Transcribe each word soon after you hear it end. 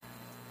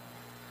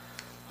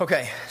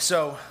Okay,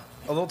 so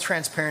a little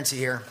transparency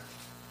here.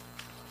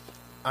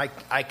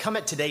 I come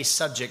at today's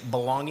subject,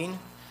 belonging,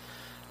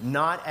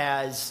 not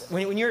as,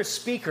 when you're a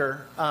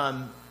speaker,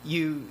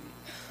 you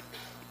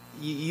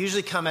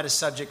usually come at a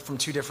subject from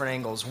two different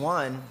angles.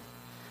 One,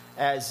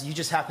 as you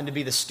just happen to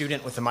be the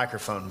student with the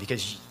microphone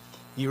because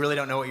you really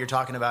don't know what you're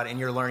talking about and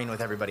you're learning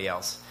with everybody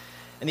else.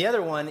 And the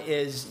other one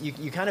is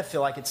you kind of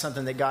feel like it's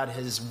something that God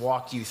has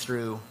walked you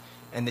through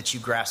and that you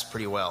grasp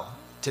pretty well.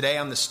 Today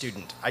I'm the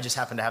student. I just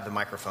happen to have the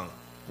microphone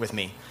with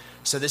me.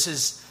 So this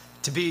is,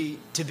 to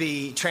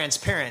be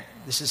transparent,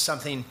 this is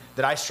something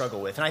that I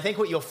struggle with. And I think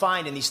what you'll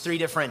find in these three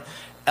different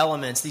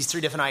elements, these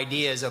three different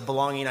ideas of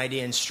belonging,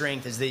 idea, and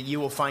strength, is that you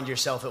will find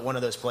yourself at one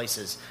of those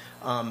places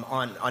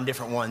on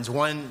different ones.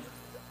 One,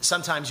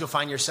 sometimes you'll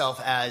find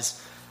yourself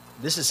as,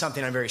 this is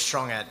something I'm very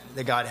strong at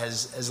that God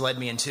has led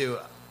me into.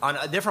 On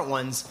different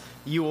ones,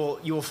 you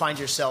will find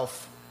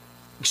yourself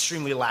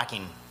extremely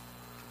lacking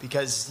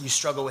because you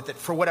struggle with it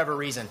for whatever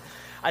reason.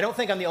 I don't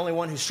think I'm the only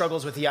one who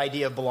struggles with the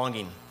idea of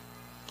belonging.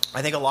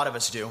 I think a lot of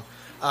us do.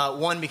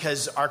 One,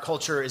 because our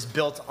culture is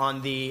built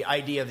on the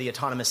idea of the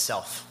autonomous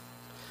self.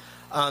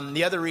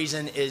 The other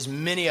reason is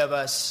many of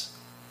us,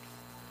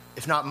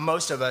 if not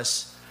most of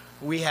us,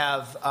 we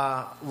have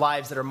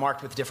lives that are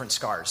marked with different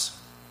scars,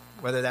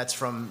 whether that's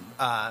from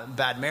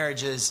bad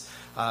marriages,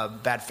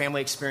 bad family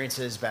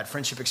experiences, bad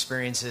friendship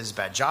experiences,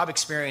 bad job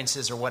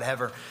experiences, or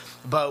whatever.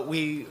 But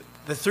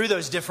through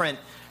those different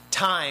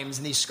times,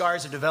 and these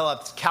scars have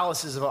developed,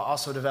 calluses have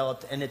also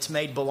developed, and it's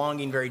made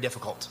belonging very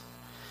difficult.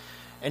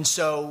 And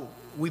so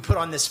we put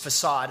on this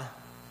facade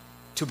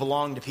to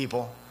belong to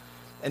people.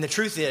 And the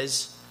truth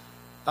is,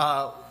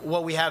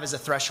 what we have is a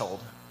threshold.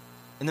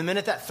 And the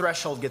minute that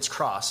threshold gets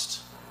crossed,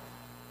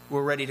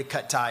 we're ready to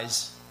cut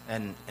ties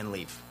and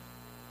leave.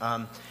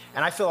 And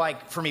I feel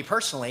like, for me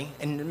personally,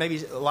 and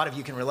maybe a lot of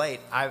you can relate,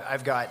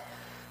 I've got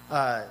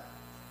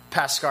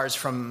past scars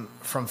from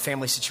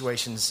family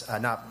situations,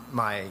 not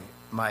my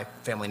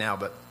family now,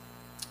 but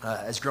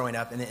as growing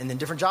up, and in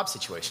different job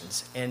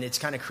situations. And it's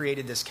kind of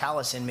created this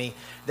callus in me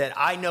that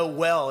I know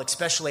well,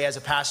 especially as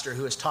a pastor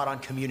who is taught on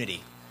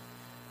community.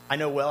 I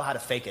know well how to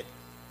fake it,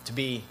 to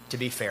be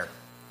fair.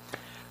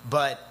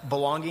 But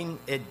belonging,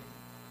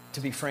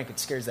 to be frank, it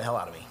scares the hell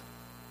out of me.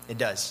 It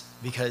does,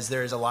 because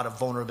there is a lot of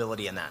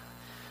vulnerability in that.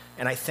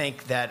 And I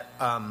think that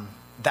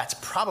that's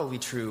probably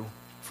true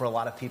for a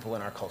lot of people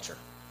in our culture,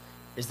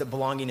 is that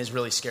belonging is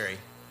really scary.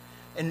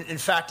 And in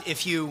fact,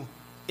 if you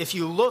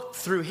look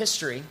through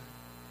history,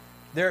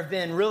 there have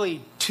been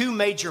really two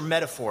major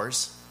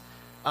metaphors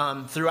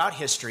throughout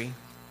history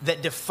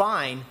that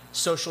define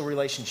social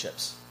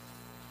relationships.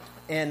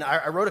 And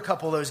I wrote a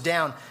couple of those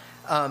down.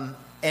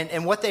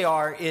 And what they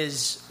are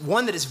is,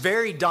 one that is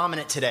very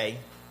dominant today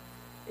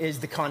is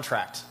the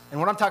contract. And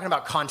when I'm talking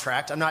about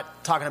contract, I'm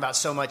not talking about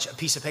so much a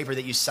piece of paper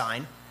that you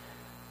sign,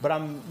 but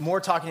I'm more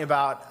talking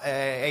about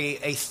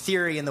a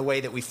theory in the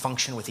way that we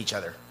function with each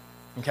other.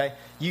 Okay,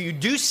 you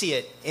do see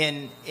it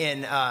in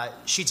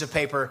sheets of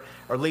paper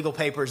or legal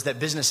papers that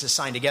businesses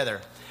sign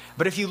together.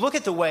 But if you look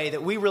at the way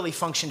that we really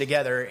function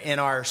together in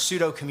our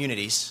pseudo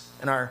communities,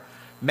 in our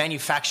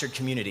manufactured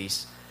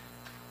communities,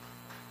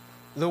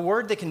 the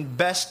word that can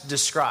best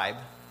describe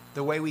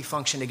the way we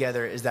function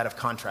together is that of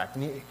contract.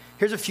 And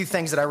here's a few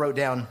things that I wrote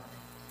down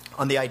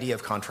on the idea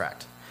of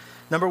contract.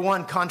 Number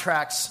one,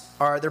 contracts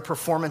they're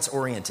performance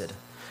oriented.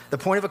 The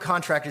point of a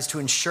contract is to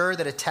ensure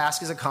that a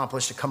task is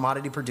accomplished, a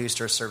commodity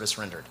produced, or a service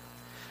rendered.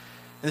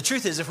 And the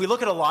truth is, if we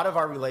look at a lot of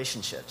our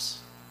relationships,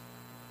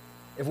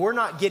 if we're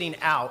not getting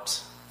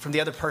out from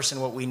the other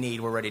person what we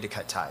need, we're ready to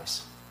cut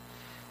ties.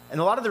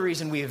 And a lot of the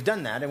reason we have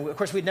done that, and of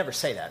course we'd never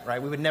say that,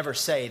 right? We would never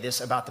say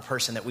this about the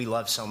person that we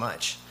love so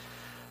much.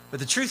 But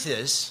the truth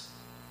is,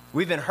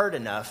 we've been hurt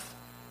enough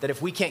that if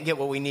we can't get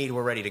what we need,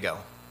 we're ready to go.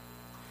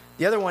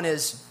 The other one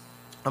is,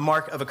 a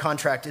mark of a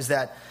contract is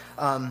that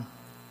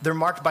they're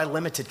marked by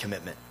limited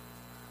commitment.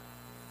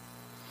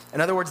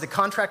 In other words, the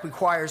contract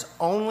requires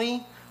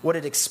only what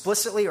it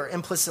explicitly or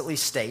implicitly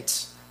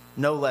states,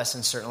 no less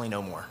and certainly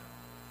no more.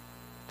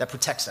 That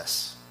protects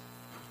us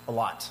a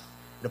lot.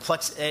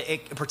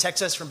 It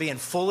protects us from being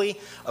fully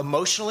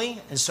emotionally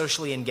and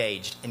socially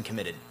engaged and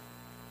committed.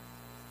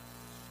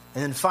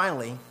 And then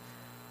finally,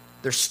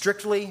 they're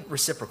strictly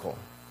reciprocal.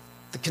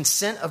 The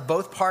consent of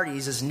both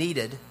parties is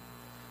needed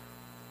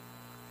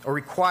or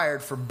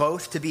required for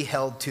both to be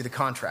held to the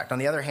contract. On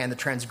the other hand, the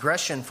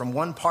transgression from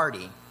one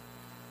party,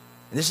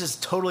 and this is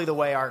totally the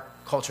way our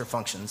culture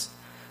functions,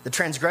 the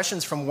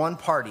transgressions from one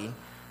party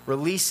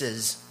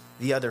releases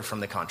the other from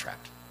the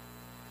contract.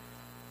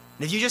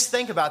 And if you just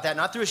think about that,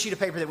 not through a sheet of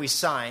paper that we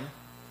sign,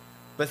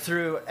 but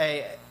through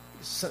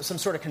some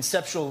sort of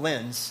conceptual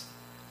lens,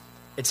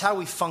 it's how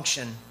we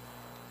function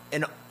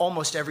in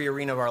almost every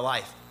arena of our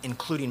life,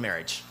 including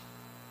marriage.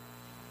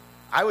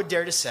 I would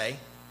dare to say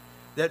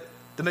that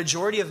the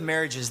majority of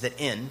marriages that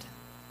end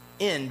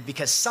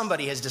because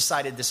somebody has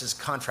decided this is a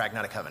contract,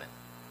 not a covenant.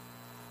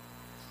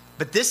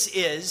 But this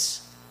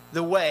is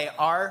the way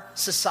our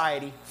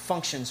society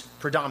functions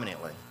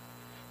predominantly,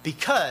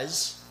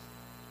 because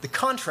the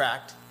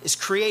contract is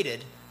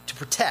created to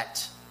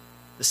protect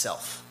the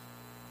self.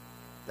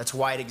 That's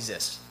why it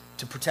exists,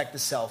 to protect the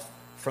self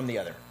from the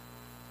other.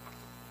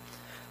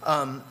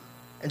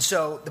 And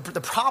so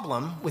the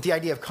problem with the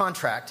idea of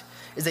contract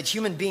is that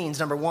human beings,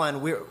 number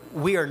one,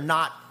 we are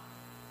not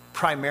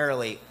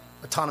primarily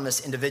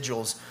autonomous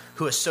individuals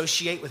who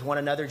associate with one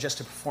another just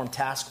to perform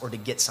tasks or to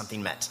get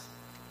something met.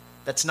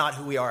 That's not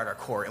who we are at our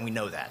core, and we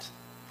know that.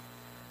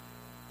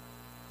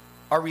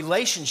 Our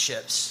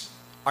relationships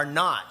they're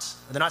not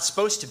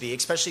supposed to be,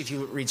 especially if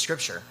you read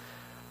Scripture,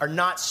 are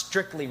not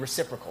strictly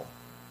reciprocal.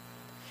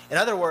 In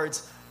other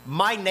words,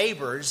 my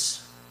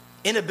neighbor's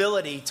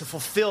inability to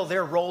fulfill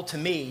their role to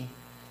me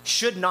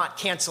should not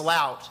cancel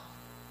out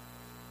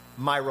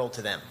my role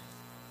to them,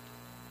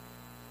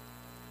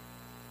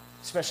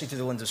 especially through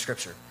the lens of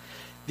Scripture.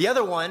 The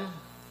other one,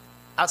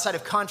 outside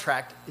of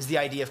contract, is the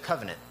idea of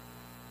covenant.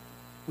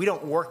 We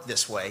don't work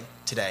this way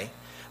today,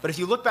 but if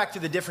you look back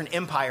through the different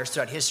empires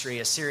throughout history,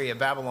 Assyria,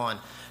 Babylon,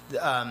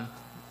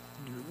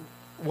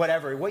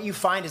 whatever, what you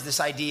find is this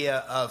idea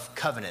of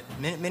covenant.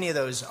 Many of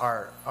those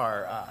are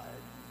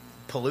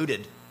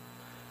polluted,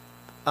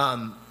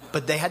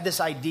 but they had this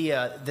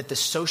idea that the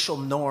social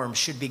norm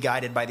should be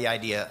guided by the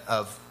idea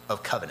of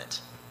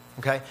covenant.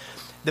 Okay?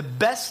 The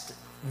best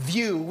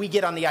view we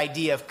get on the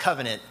idea of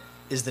covenant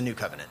is the new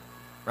covenant,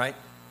 right?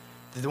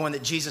 The one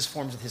that Jesus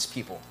forms with his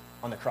people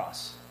on the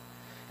cross.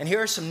 And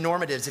here are some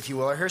normatives, if you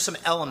will, or here are some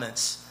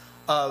elements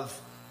of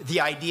the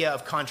idea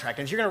of contract.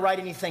 And if you're going to write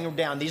anything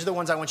down, these are the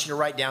ones I want you to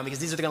write down because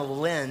these are the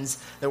lens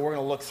that we're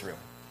going to look through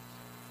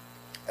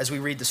as we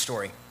read the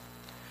story.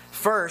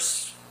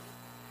 First,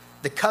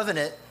 the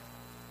covenant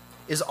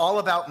is all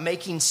about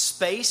making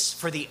space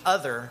for the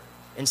other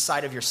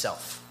inside of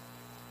yourself.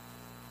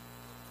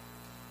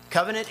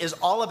 Covenant is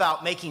all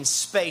about making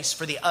space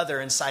for the other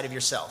inside of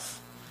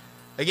yourself.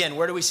 Again,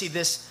 where do we see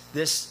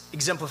this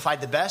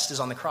exemplified the best?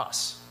 Is on the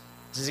cross.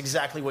 This is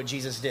exactly what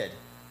Jesus did.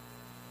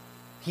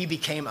 He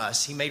became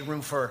us. He made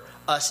room for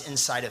us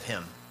inside of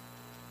him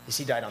as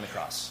he died on the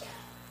cross.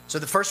 So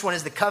the first one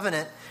is the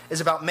covenant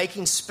is about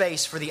making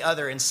space for the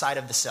other inside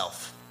of the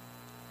self.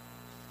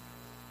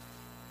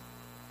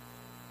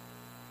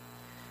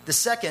 The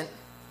second,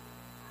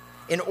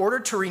 in order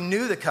to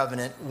renew the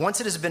covenant, once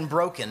it has been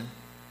broken,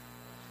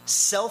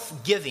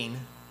 self-giving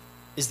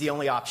is the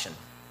only option.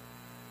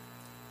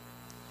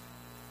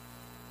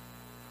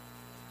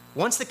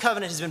 Once the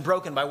covenant has been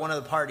broken by one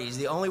of the parties,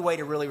 the only way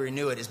to really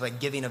renew it is by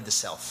giving of the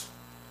self.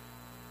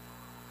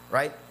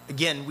 Right?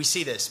 Again, we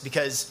see this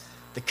because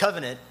the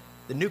covenant,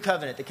 the new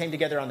covenant that came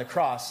together on the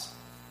cross,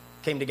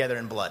 came together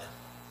in blood.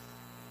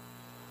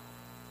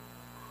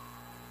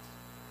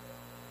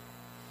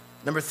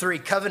 Number 3,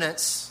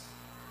 covenants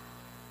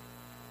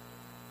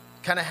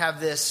kind of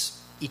have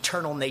this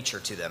eternal nature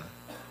to them.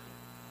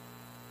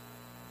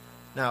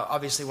 Now,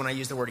 obviously, when I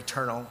use the word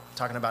eternal, I'm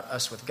talking about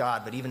us with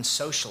God, but even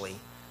socially,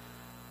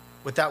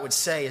 what that would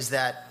say is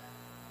that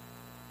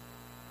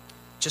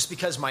just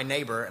because my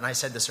neighbor, and I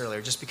said this earlier,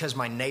 just because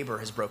my neighbor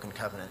has broken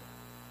covenant,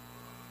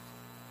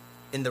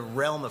 in the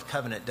realm of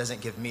covenant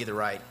doesn't give me the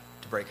right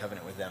to break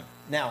covenant with them.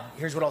 Now,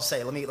 here's what I'll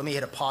say. Let me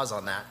hit a pause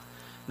on that,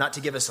 not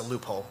to give us a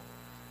loophole,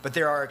 but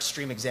there are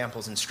extreme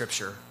examples in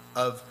Scripture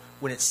of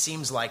when it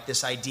seems like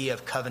this idea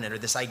of covenant or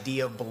this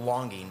idea of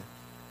belonging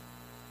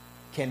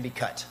can be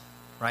cut,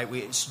 right?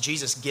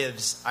 Jesus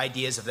gives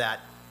ideas of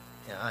that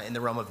in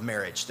the realm of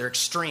marriage. They're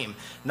extreme,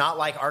 not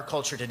like our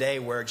culture today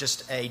where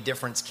just a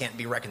difference can't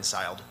be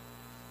reconciled,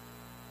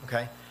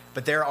 okay?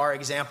 But there are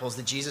examples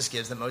that Jesus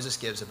gives, that Moses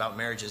gives about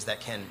marriages that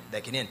can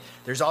end.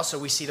 There's also,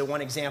 we see the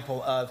one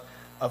example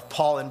of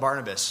Paul and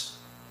Barnabas,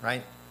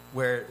 right?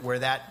 Where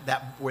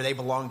they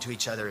belong to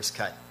each other is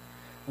cut.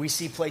 We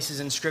see places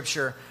in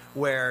Scripture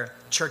where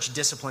church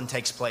discipline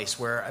takes place,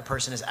 where a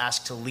person is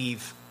asked to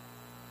leave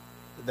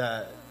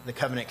the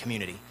covenant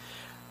community.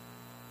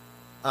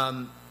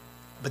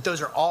 But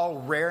those are all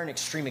rare and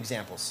extreme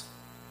examples.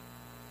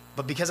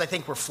 But because I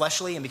think we're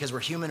fleshly and because we're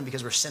human and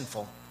because we're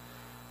sinful,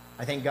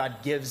 I think God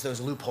gives those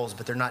loopholes,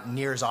 but they're not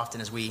near as often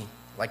as we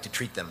like to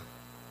treat them.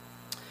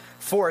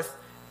 Fourth,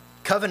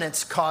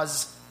 covenants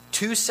cause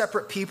two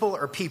separate people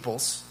or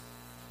peoples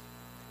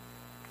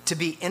to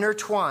be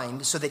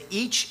intertwined so that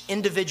each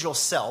individual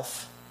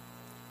self,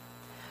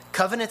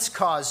 covenants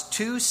cause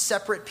two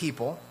separate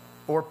people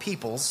or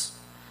peoples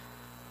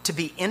to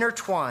be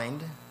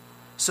intertwined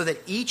so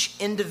that each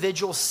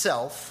individual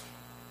self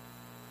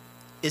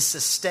is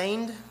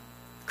sustained,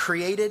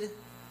 created,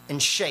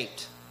 and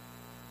shaped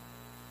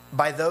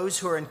by those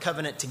who are in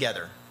covenant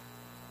together,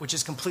 which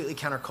is completely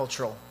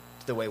countercultural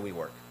to the way we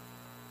work.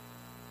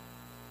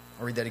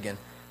 I'll read that again.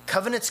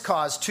 Covenants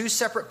cause two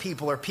separate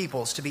people or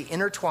peoples to be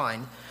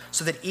intertwined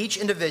so that each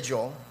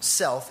individual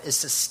self is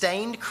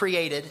sustained,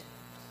 created,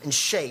 and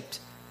shaped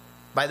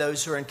by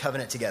those who are in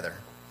covenant together.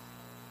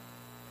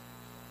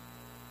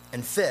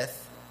 And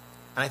fifth,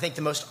 and I think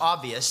the most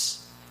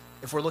obvious,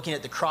 if we're looking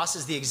at the cross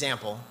as the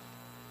example,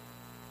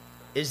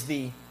 is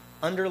the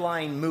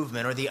underlying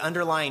movement or the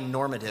underlying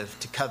normative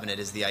to covenant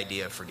is the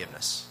idea of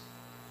forgiveness.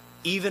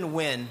 Even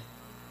when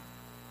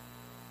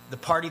the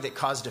party that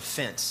caused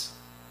offense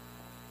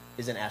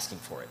isn't asking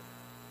for it.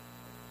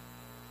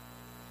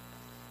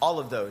 all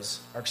of those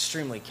are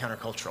extremely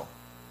countercultural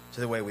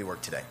to the way we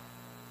work today.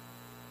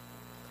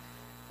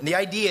 And the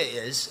idea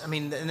is,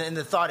 and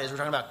the thought is, we're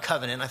talking about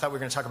covenant. I thought we were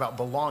going to talk about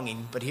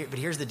belonging, but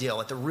here's the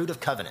deal. At the root of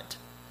covenant,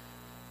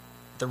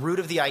 the root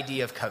of the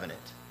idea of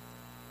covenant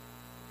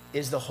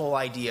is the whole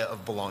idea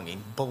of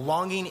belonging.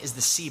 Belonging is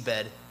the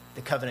seabed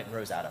the covenant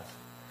grows out of.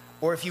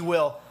 Or if you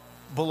will,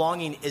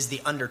 belonging is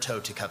the undertow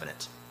to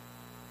covenant.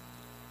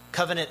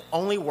 Covenant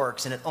only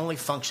works and it only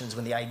functions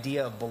when the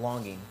idea of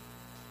belonging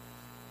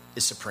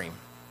is supreme.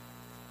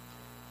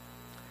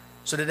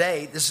 So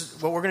today, this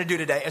is what we're going to do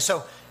today.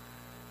 So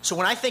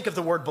when I think of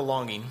the word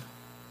belonging,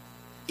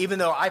 even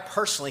though I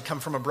personally come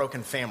from a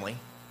broken family,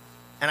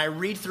 and I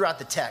read throughout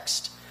the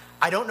text,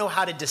 I don't know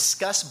how to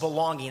discuss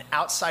belonging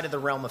outside of the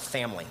realm of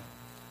family.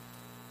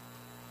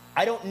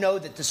 I don't know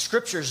that the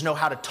scriptures know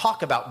how to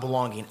talk about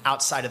belonging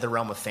outside of the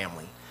realm of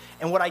family.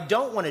 And what I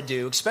don't want to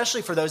do,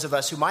 especially for those of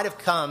us who might have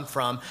come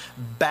from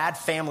bad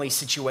family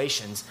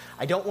situations,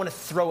 I don't want to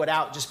throw it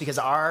out just because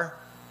our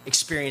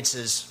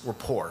experiences were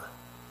poor.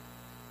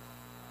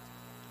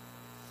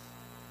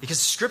 Because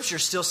Scripture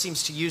still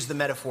seems to use the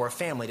metaphor of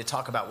family to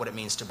talk about what it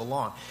means to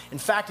belong. In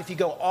fact, if you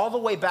go all the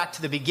way back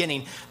to the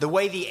beginning, the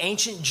way the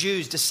ancient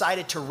Jews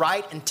decided to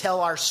write and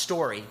tell our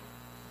story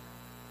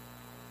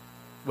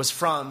was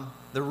from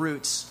the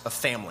roots of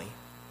family.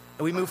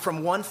 And we moved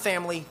from one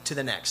family to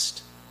the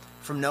next.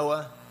 From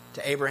Noah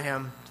to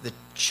Abraham, to the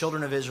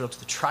children of Israel, to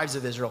the tribes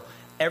of Israel.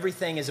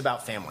 Everything is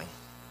about family.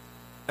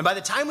 And by the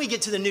time we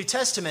get to the New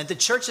Testament, the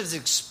church has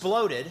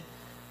exploded.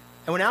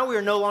 And now we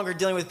are no longer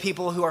dealing with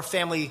people who are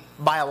family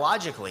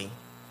biologically,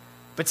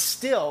 but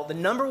still the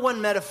number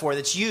one metaphor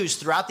that's used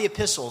throughout the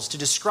epistles to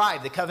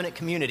describe the covenant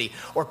community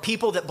or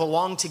people that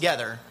belong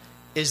together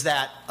is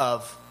that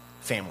of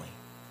family.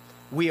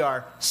 We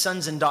are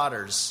sons and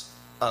daughters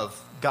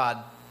of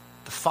God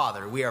the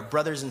Father. We are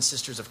brothers and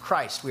sisters of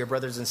Christ. We are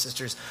brothers and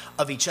sisters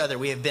of each other.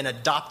 We have been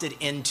adopted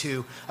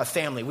into a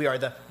family. We are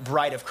the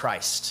bride of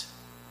Christ.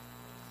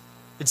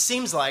 It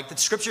seems like the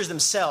scriptures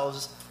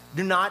themselves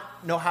do not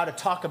know how to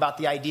talk about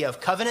the idea of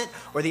covenant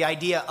or the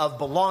idea of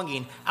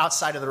belonging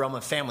outside of the realm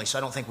of family, so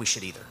I don't think we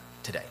should either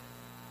today.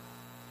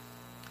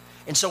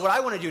 And so what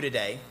I want to do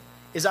today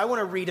is I want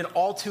to read an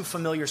all too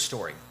familiar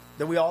story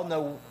that we all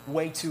know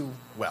way too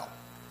well.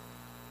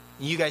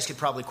 You guys could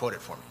probably quote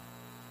it for me.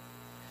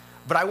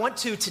 But I want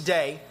to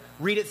today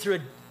read it through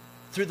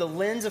the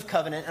lens of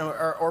covenant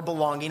or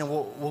belonging, and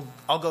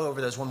I'll go over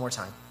those one more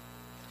time.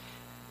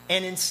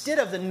 And instead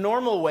of the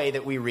normal way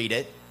that we read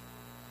it,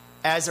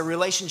 as a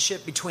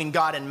relationship between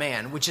God and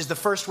man, which is the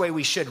first way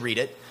we should read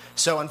it.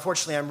 So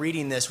unfortunately, I'm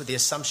reading this with the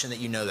assumption that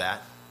you know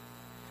that.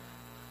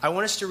 I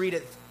want us to read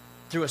it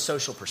through a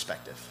social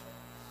perspective.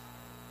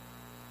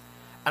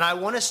 And I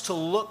want us to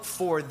look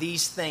for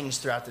these things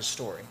throughout the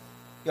story.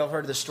 You all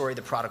heard of the story of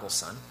the prodigal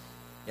son,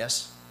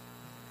 yes?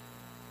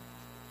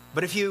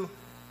 But if you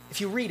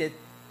read it,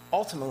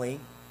 ultimately,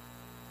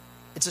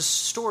 it's a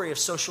story of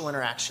social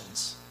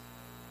interactions.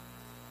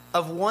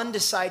 Of one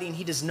deciding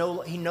he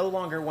no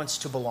longer wants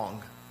to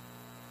belong.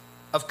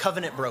 Of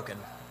covenant broken.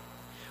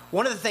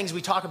 One of the things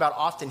we talk about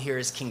often here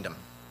is kingdom.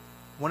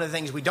 One of the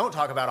things we don't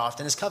talk about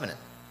often is covenant.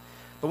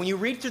 But when you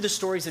read through the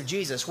stories of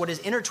Jesus, what is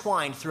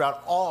intertwined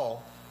throughout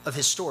all of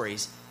his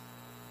stories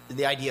is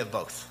the idea of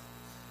both.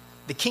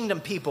 The kingdom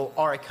people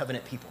are a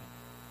covenant people.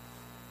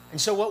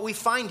 And so what we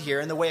find here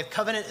in the way of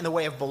covenant and the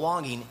way of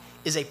belonging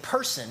is a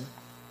person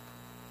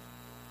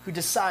who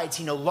decides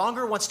he no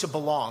longer wants to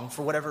belong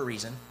for whatever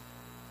reason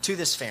to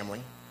this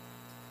family.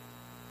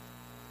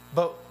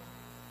 But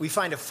we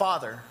find a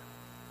father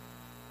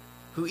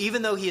who,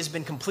 even though he has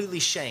been completely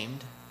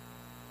shamed,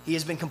 he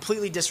has been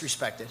completely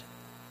disrespected,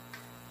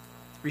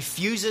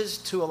 refuses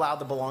to allow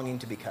the belonging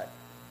to be cut.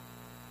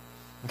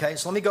 Okay,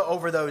 so let me go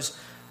over those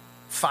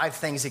 5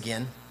 things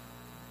again.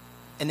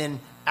 And then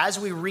as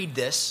we read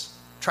this,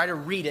 try to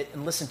read it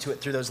and listen to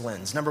it through those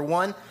lenses. Number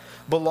 1,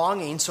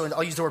 belonging. So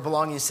I'll use the word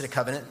belonging instead of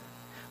covenant.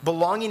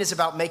 Belonging is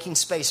about making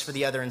space for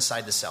the other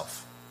inside the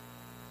self.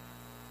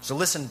 So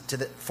listen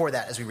for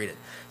that as we read it.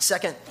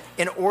 Second,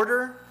 in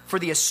order for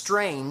the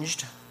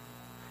estranged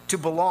to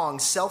belong,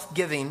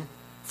 self-giving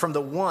from the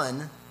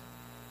one.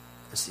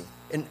 Let's see.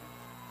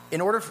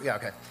 In order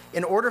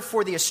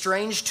for the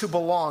estranged to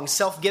belong,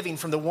 self-giving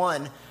from the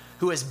one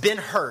who has been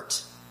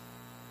hurt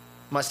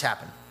must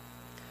happen.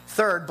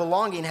 Third,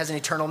 belonging has an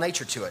eternal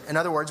nature to it. In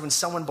other words, when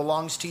someone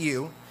belongs to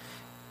you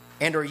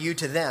and or you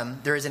to them,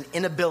 there is an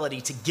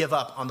inability to give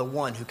up on the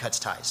one who cuts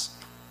ties.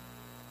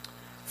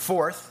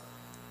 Fourth,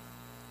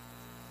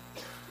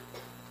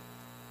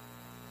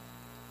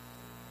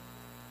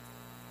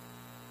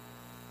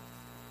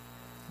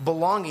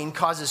 belonging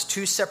causes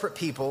 2 separate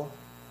people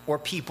or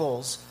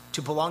peoples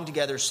to belong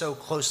together so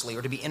closely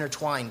or to be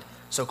intertwined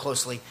so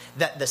closely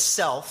that the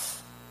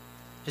self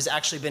has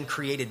actually been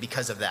created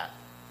because of that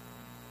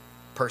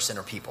person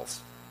or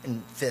peoples.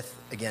 And 5th,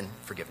 again,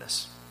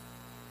 forgiveness.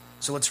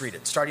 So let's read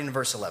it, starting in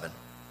verse 11.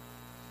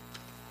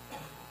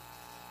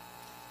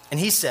 And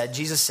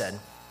Jesus said,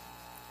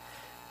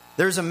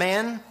 "There's a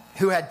man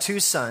who had 2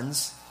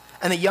 sons,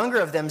 and the younger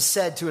of them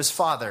said to his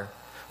father,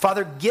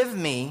 Father, give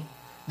me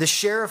the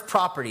share of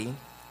property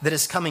that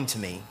is coming to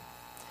me.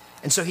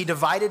 And so he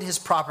divided his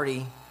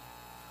property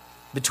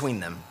between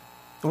them.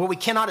 And what we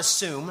cannot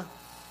assume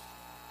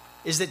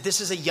is that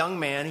this is a young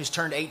man who's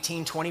turned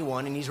 18,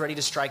 21, and he's ready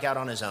to strike out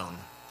on his own.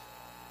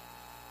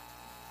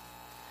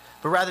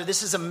 But rather,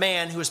 this is a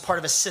man who is part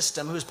of a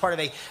system, who is part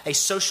of a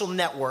social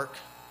network,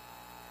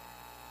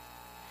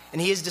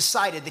 and he has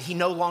decided that he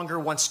no longer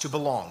wants to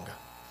belong.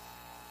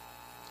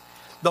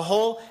 The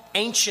whole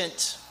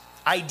ancient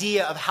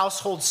idea of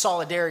household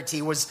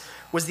solidarity was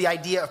the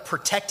idea of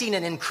protecting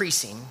and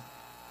increasing.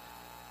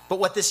 But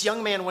what this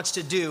young man wants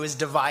to do is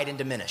divide and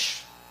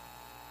diminish.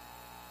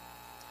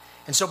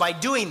 And so by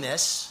doing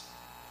this,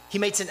 he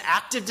makes an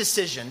active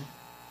decision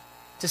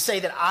to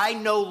say that I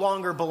no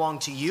longer belong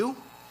to you,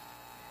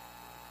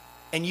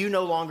 and you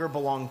no longer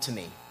belong to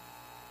me.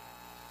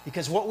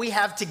 Because what we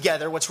have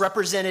together, what's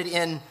represented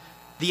in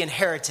the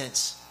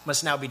inheritance,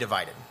 must now be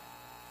divided.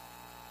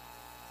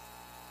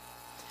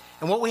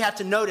 And what we have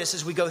to notice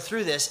as we go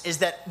through this is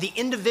that the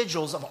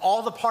individuals of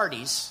all the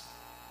parties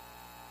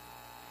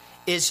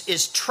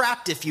is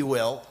trapped, if you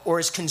will, or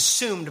is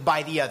consumed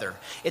by the other.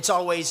 It's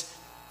always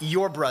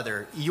your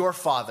brother, your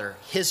father,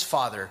 his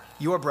father,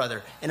 your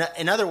brother.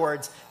 In other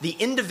words, the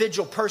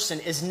individual person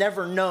is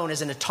never known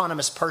as an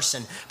autonomous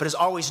person, but is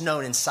always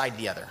known inside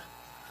the other.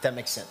 If that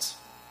makes sense.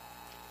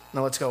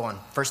 Now let's go on.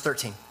 Verse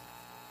 13.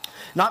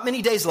 Not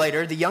many days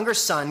later, the younger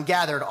son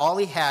gathered all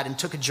he had and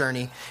took a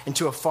journey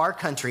into a far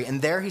country,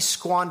 and there he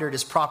squandered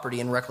his property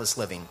in reckless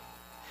living.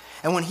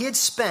 And when he had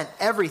spent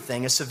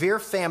everything, a severe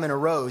famine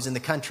arose in the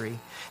country,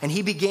 and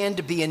he began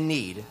to be in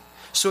need.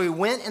 So he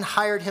went and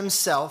hired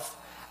himself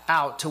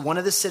out to one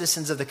of the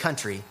citizens of the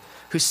country,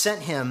 who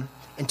sent him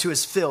into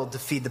his field to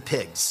feed the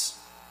pigs.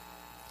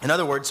 In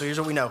other words, so here's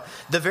what we know.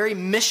 The very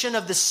mission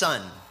of the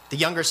son, the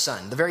younger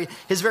son,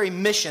 his very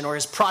mission or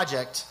his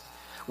project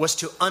was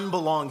to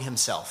unbelong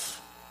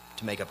himself,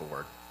 to make up a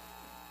word.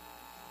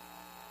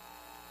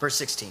 Verse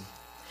 16.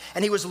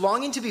 And he was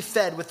longing to be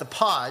fed with the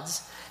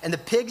pods and the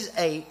pigs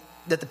ate,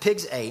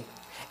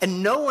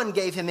 and no one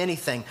gave him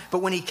anything. But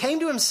when he came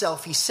to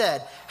himself, he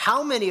said,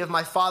 how many of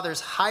my father's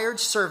hired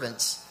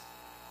servants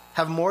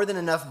have more than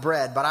enough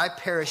bread, but I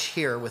perish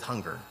here with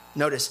hunger?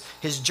 Notice,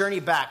 his journey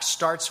back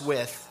starts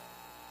with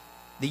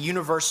the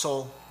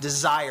universal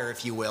desire,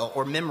 if you will,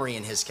 or memory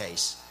in his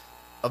case,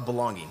 of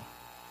belonging.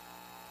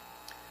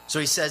 So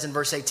he says in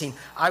verse 18,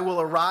 I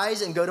will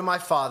arise and go to my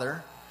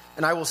father,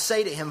 and I will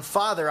say to him,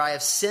 Father, I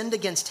have sinned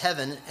against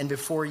heaven and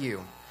before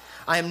you.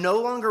 I am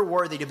no longer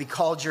worthy to be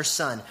called your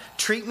son.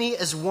 Treat me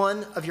as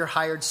one of your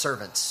hired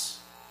servants.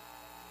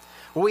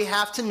 What we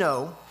have to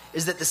know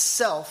is that the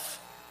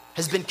self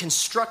has been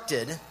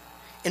constructed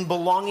in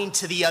belonging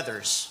to the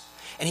others.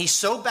 And he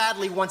so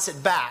badly wants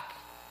it back,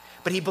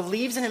 but he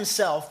believes in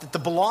himself that the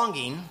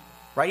belonging,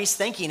 right? He's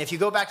thinking, if you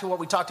go back to what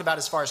we talked about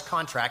as far as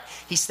contract,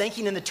 he's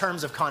thinking in the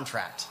terms of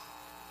contract.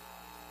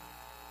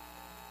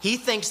 He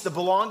thinks the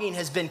belonging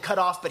has been cut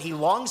off, but he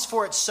longs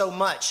for it so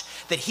much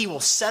that he will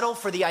settle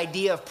for the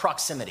idea of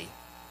proximity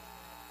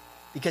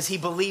because he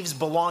believes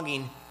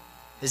belonging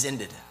has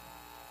ended.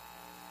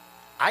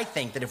 I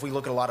think that if we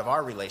look at a lot of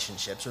our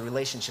relationships or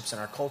relationships in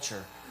our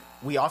culture,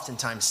 we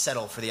oftentimes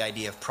settle for the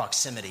idea of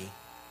proximity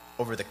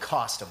over the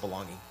cost of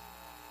belonging.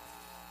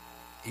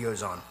 He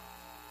goes on.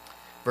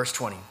 Verse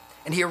 20.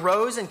 And he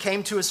arose and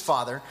came to his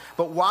father,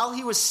 but while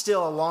he was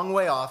still a long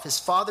way off, his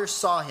father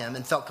saw him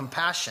and felt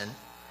compassion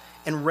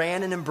and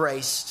ran and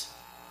embraced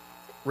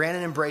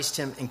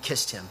him and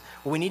kissed him.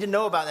 What we need to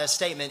know about that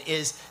statement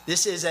is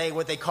this is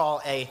what they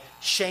call a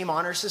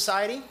shame-honor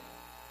society.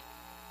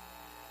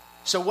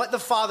 So what the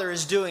father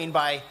is doing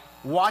by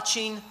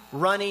watching,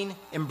 running,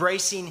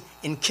 embracing,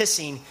 and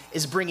kissing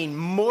is bringing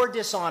more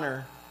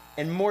dishonor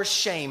and more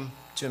shame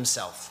to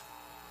himself.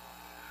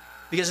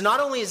 Because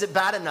not only is it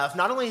bad enough,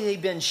 not only has he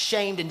been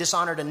shamed and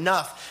dishonored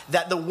enough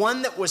that the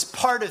one that was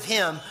part of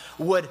him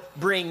would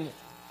bring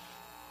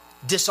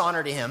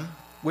dishonor to him,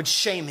 would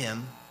shame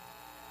him,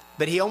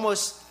 but he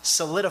almost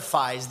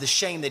solidifies the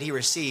shame that he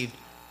received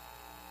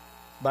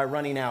by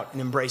running out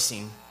and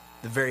embracing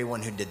the very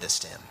one who did this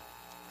to him.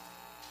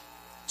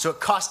 So it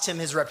cost him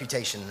his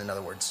reputation, in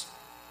other words.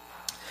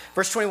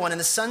 Verse 21, and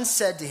the son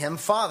said to him,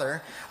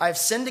 Father, I have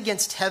sinned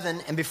against heaven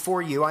and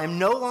before you. I am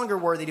no longer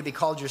worthy to be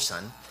called your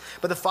son.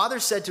 But the father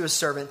said to his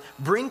servant,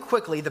 bring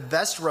quickly the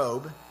best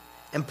robe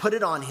and put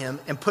it on him,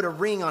 and put a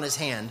ring on his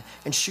hand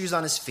and shoes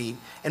on his feet,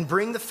 and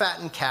bring the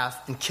fattened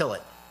calf and kill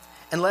it.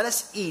 And let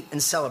us eat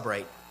and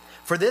celebrate.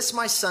 For this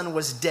my son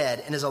was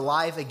dead and is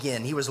alive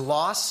again. He was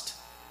lost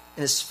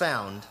and is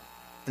found.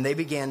 And they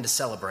began to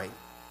celebrate.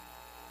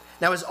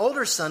 Now his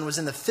older son was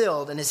in the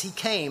field, and as he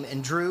came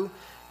and drew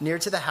near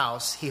to the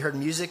house, he heard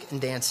music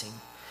and dancing.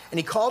 And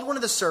he called one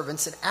of the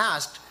servants and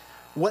asked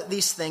what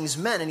these things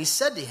meant. And he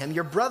said to him,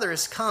 your brother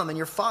has come, and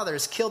your father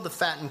has killed the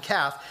fattened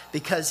calf,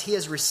 because he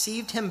has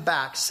received him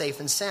back safe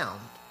and sound.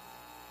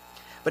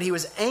 But he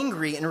was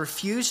angry and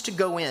refused to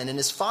go in. And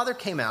his father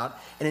came out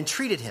and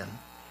entreated him.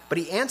 But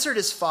he answered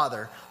his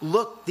father,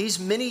 look, these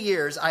many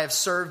years I have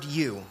served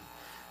you.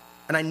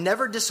 And I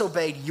never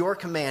disobeyed your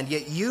command,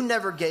 yet you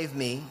never gave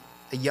me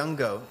a young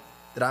goat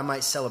that I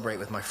might celebrate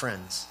with my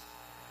friends.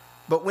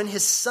 But when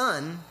this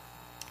son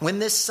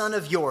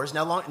of yours,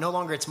 no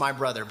longer it's my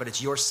brother, but it's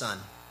your son,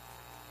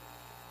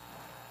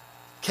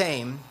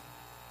 came,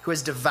 who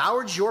has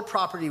devoured your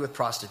property with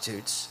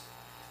prostitutes,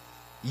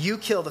 you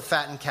kill the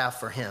fattened calf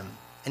for him.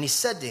 And he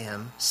said to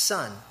him,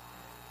 Son,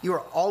 you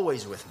are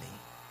always with me,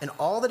 and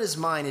all that is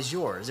mine is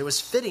yours. It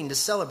was fitting to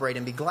celebrate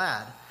and be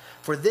glad,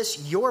 for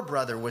this your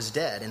brother was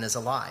dead and is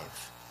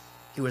alive.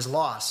 He was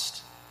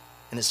lost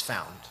and is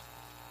found.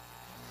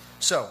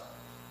 So,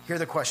 here are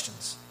the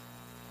questions.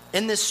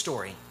 In this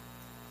story,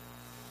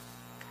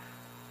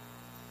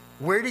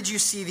 where did you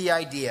see the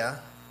idea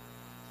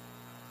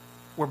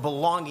where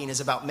belonging is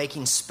about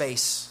making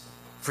space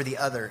for the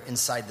other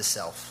inside the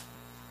self?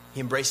 He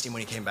embraced him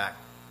when he came back.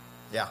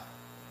 Yeah.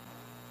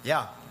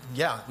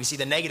 We see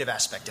the negative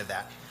aspect of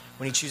that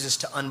when he chooses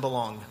to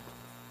unbelong.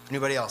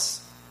 Anybody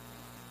else?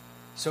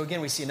 So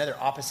again, we see the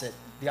opposite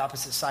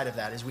side of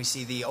that is we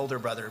see the older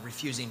brother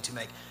refusing to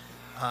make.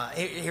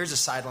 Here's a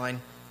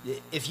sideline.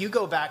 If you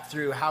go back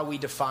through how we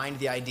defined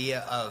the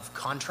idea of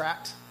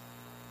contract,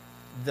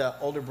 the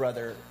older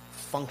brother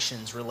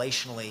functions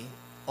relationally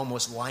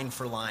almost line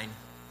for line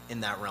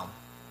in that realm.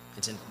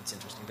 It's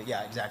interesting, but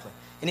yeah, exactly.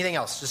 Anything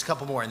else? Just a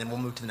couple more, and then we'll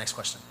move to the next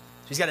question.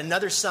 So he's got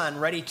another son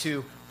ready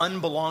to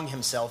unbelong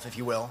himself, if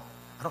you will.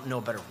 I don't know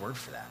a better word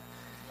for that.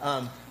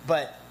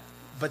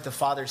 But the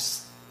father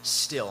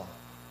still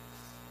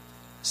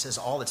says,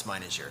 all that's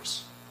mine is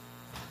yours.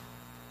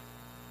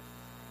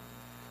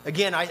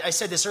 Again, I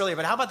said this earlier,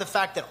 but how about the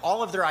fact that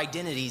all of their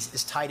identities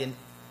is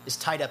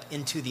tied up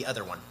into the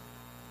other one?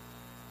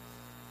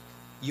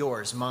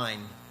 Yours,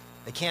 mine.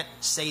 They can't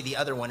say the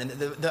other one. And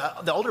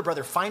the older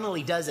brother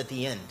finally does at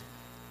the end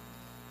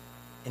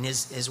in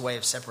his way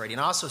of separating.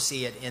 I also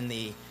see it in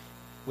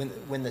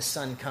when the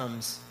son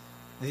comes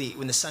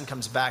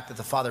back, that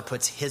the father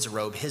puts his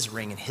robe, his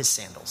ring, and his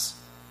sandals.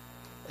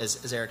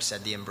 As Eric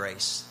said, the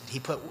embrace. He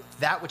put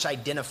that which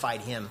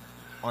identified him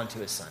onto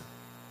his son.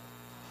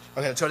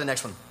 Okay, let's go to the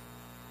next one.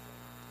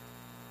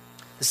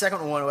 The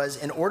second one was,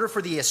 in order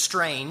for the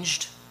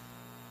estranged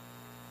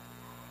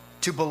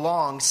to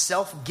belong,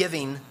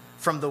 self-giving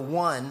from the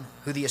one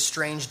who the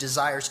estranged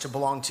desires to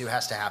belong to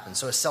has to happen.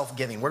 So a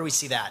self-giving. Where do we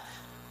see that?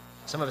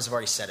 Some of us have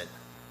already said it.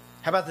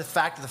 How about the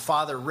fact that the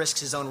father risks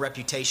his own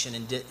reputation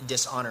and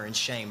dishonor and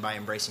shame by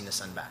embracing the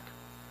son back?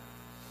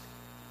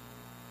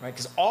 Right?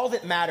 Because all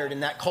that mattered in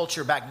that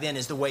culture back then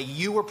is the way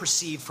you were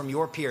perceived from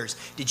your peers.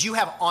 Did you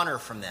have honor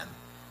from them?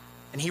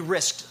 And he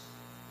risked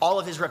all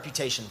of his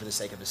reputation for the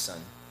sake of his son.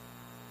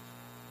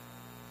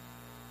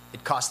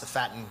 It cost the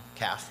fattened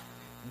calf.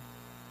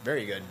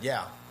 Very good,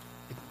 yeah.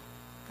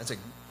 That's a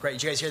great.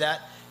 Did you guys hear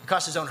that? It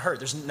cost his own hurt.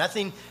 There's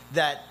nothing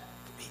that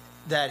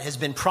has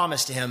been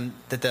promised to him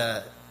that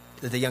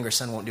the younger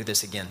son won't do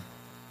this again.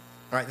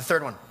 All right, the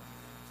third one.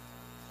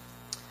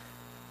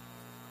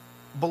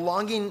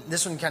 Belonging,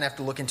 this one you kind of have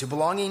to look into.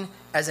 Belonging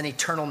as an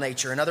eternal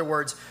nature. In other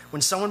words,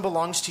 when someone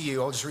belongs to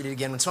you, I'll just read it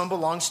again. When someone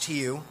belongs to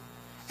you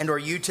and or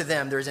you to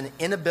them, there's an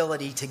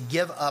inability to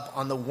give up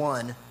on the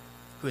one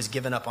who has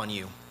given up on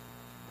you.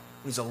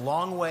 He's a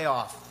long way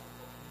off.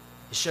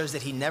 It shows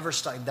that he never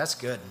stopped. That's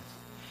good.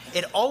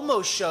 It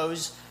almost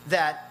shows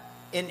that,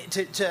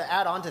 to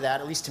add on to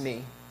that, at least to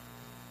me,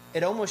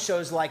 it almost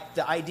shows like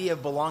the idea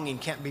of belonging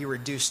can't be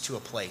reduced to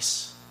a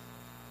place.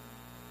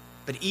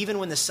 But even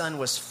when the son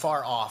was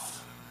far off,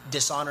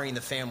 dishonoring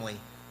the family,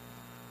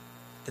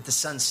 that the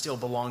son still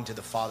belonged to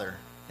the father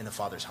in the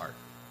father's heart.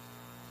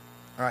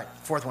 All right,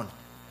 fourth one.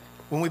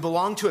 When we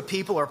belong to a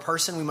people or a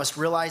person, we must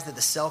realize that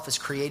the self is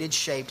created,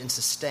 shaped, and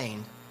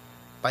sustained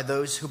by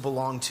those we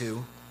belong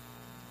to,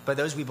 and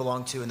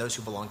those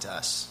who belong to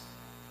us.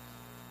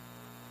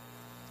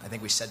 I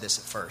think we said this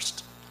at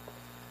first.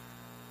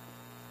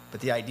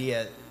 But the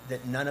idea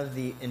that none of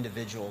the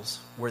individuals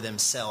were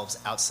themselves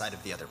outside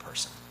of the other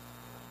person.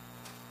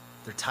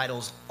 Their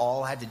titles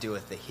all had to do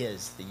with the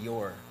his, the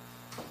your.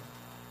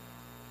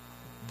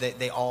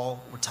 They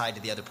all were tied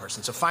to the other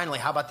person. So finally,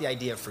 how about the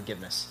idea of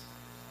forgiveness?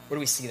 Where do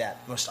we see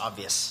that most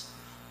obvious?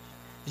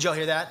 Did y'all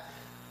hear that?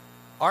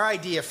 Our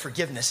idea of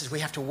forgiveness is we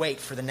have to wait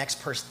for the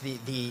next person,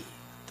 the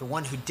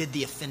one who did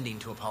the offending,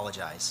 to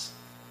apologize.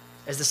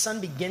 As the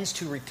son begins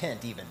to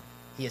repent even,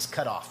 he is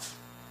cut off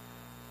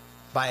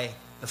by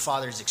the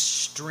father's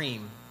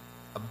extreme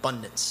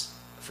abundance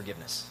of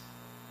forgiveness.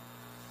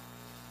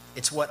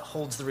 It's what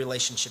holds the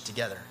relationship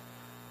together.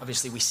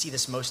 Obviously, we see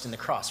this most in the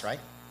cross, right?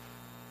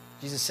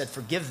 Jesus said,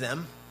 forgive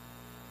them,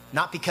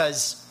 not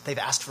because they've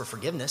asked for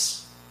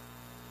forgiveness,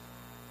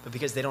 but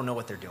because they don't know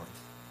what they're doing.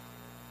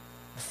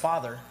 The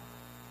father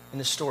in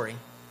the story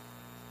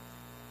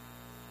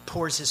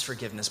pours his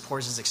forgiveness,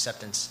 pours his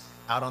acceptance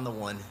out on the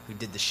one who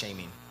did the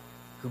shaming,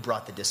 who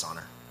brought the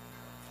dishonor.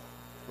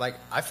 Like,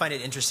 I find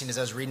it interesting as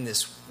I was reading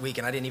this week,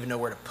 and I didn't even know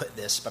where to put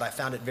this, but I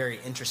found it very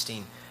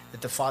interesting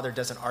that the father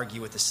doesn't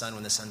argue with the son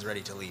when the son's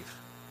ready to leave.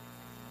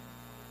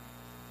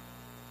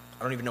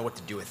 I don't even know what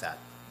to do with that.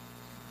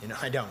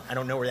 I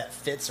don't know where that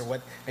fits or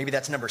what. Maybe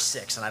that's number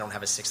 6, and I don't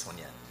have a 6th one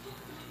yet.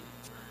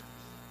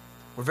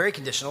 We're very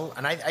conditional,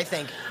 and I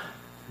think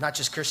not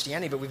just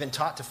Christianity, but we've been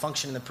taught to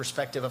function in the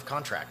perspective of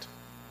contract.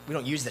 We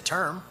don't use the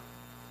term,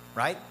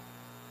 right?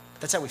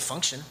 But that's how we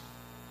function.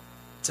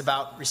 It's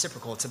about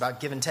reciprocal. It's about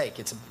give and take.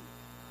 And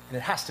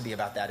it has to be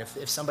about that.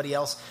 If somebody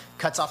else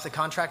cuts off the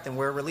contract, then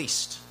we're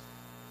released.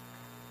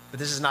 But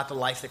this is not the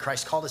life that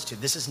Christ called us to.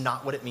 This is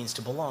not what it means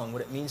to belong.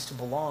 What it means to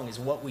belong is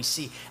what we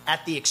see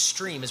at the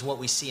extreme, is what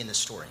we see in this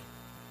story.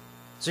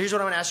 So here's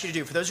what I'm going to ask you to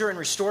do. For those who are in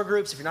restore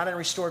groups, if you're not in a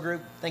restore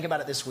group, think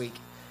about it this week.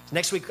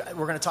 Next week,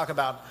 we're going to talk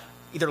about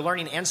either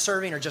learning and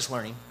serving or just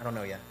learning. I don't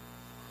know yet.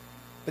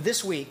 But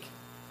this week,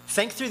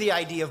 think through the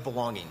idea of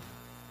belonging.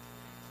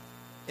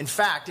 In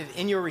fact,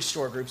 in your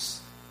restore groups,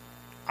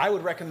 I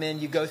would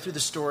recommend you go through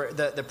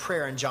the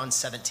prayer in John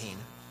 17.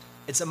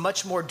 It's a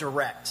much more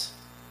direct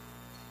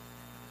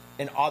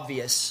and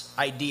obvious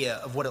idea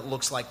of what it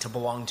looks like to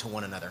belong to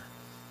one another.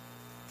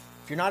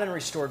 If you're not in a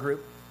restore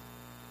group,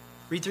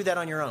 read through that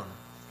on your own.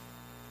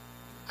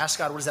 Ask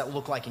God, what does that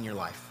look like in your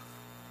life?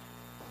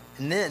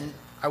 And then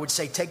I would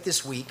say take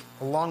this week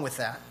along with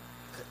that,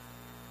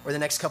 or the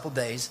next couple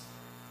days,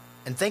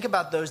 and think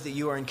about those that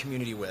you are in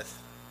community with.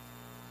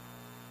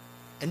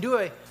 And do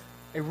a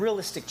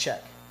realistic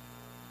check.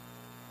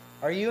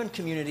 Are you in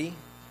community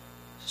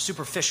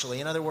superficially?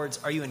 In other words,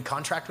 are you in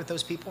contract with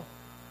those people?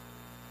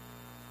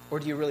 Or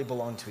do you really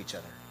belong to each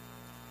other?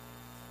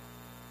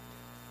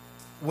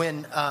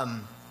 When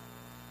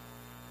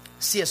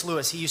C.S.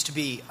 Lewis, he used to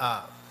be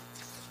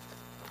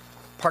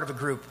part of a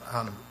group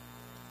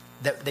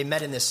that they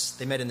met in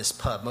this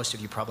pub. Most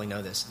of you probably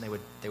know this, and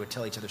they would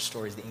tell each other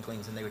stories, the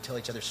Inklings, and they would tell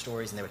each other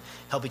stories, and they would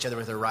help each other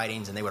with their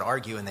writings, and they would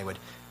argue,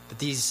 but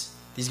these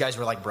guys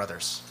were like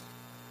brothers.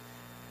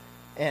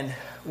 And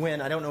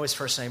when, I don't know his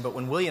first name, but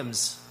when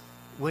Williams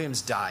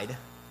died,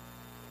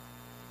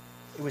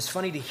 it was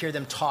funny to hear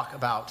them talk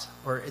about,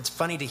 or it's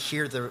funny to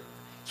hear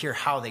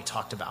how they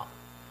talked about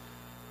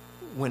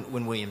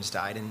when Williams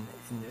died.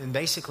 And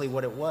basically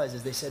what it was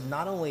is they said,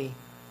 not only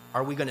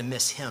are we going to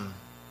miss him,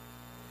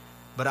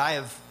 but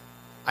I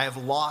have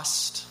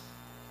lost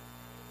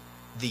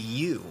the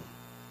you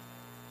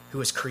who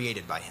was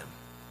created by him,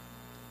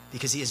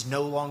 because he is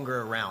no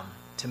longer around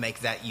to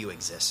make that you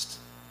exist.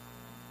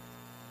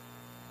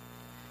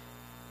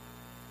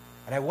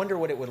 And I wonder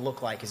what it would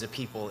look like as a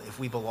people if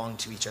we belonged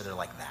to each other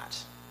like that.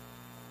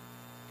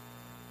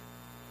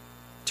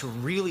 To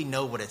really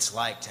know what it's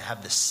like to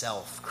have the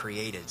self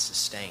created,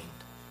 sustained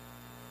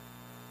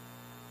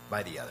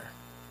by the other.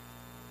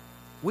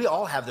 We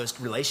all have those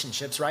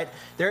relationships, right?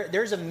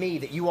 There's a me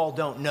that you all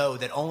don't know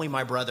that only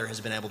my brother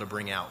has been able to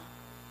bring out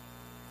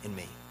in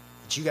me.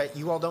 That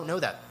you all don't know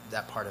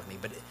that part of me,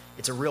 but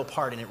it's a real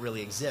part and it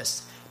really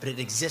exists. But it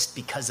exists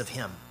because of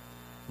him,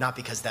 not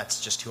because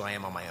that's just who I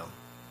am on my own.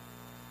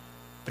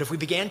 But if we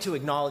began to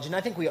acknowledge, and I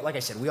think like I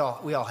said, we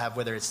all have,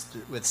 whether it's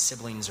with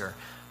siblings or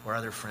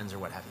other friends or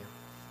what have you.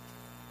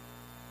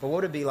 But what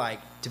would it be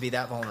like to be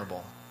that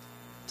vulnerable,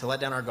 to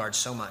let down our guard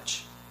so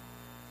much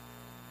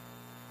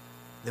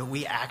that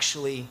we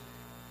actually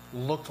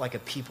looked like a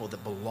people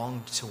that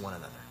belonged to one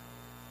another,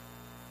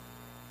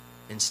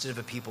 instead of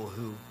a people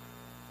who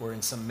were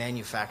in some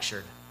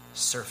manufactured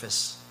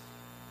surface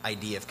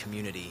idea of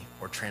community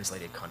or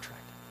translated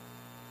contract?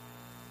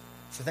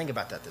 So think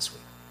about that this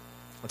week.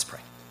 Let's pray.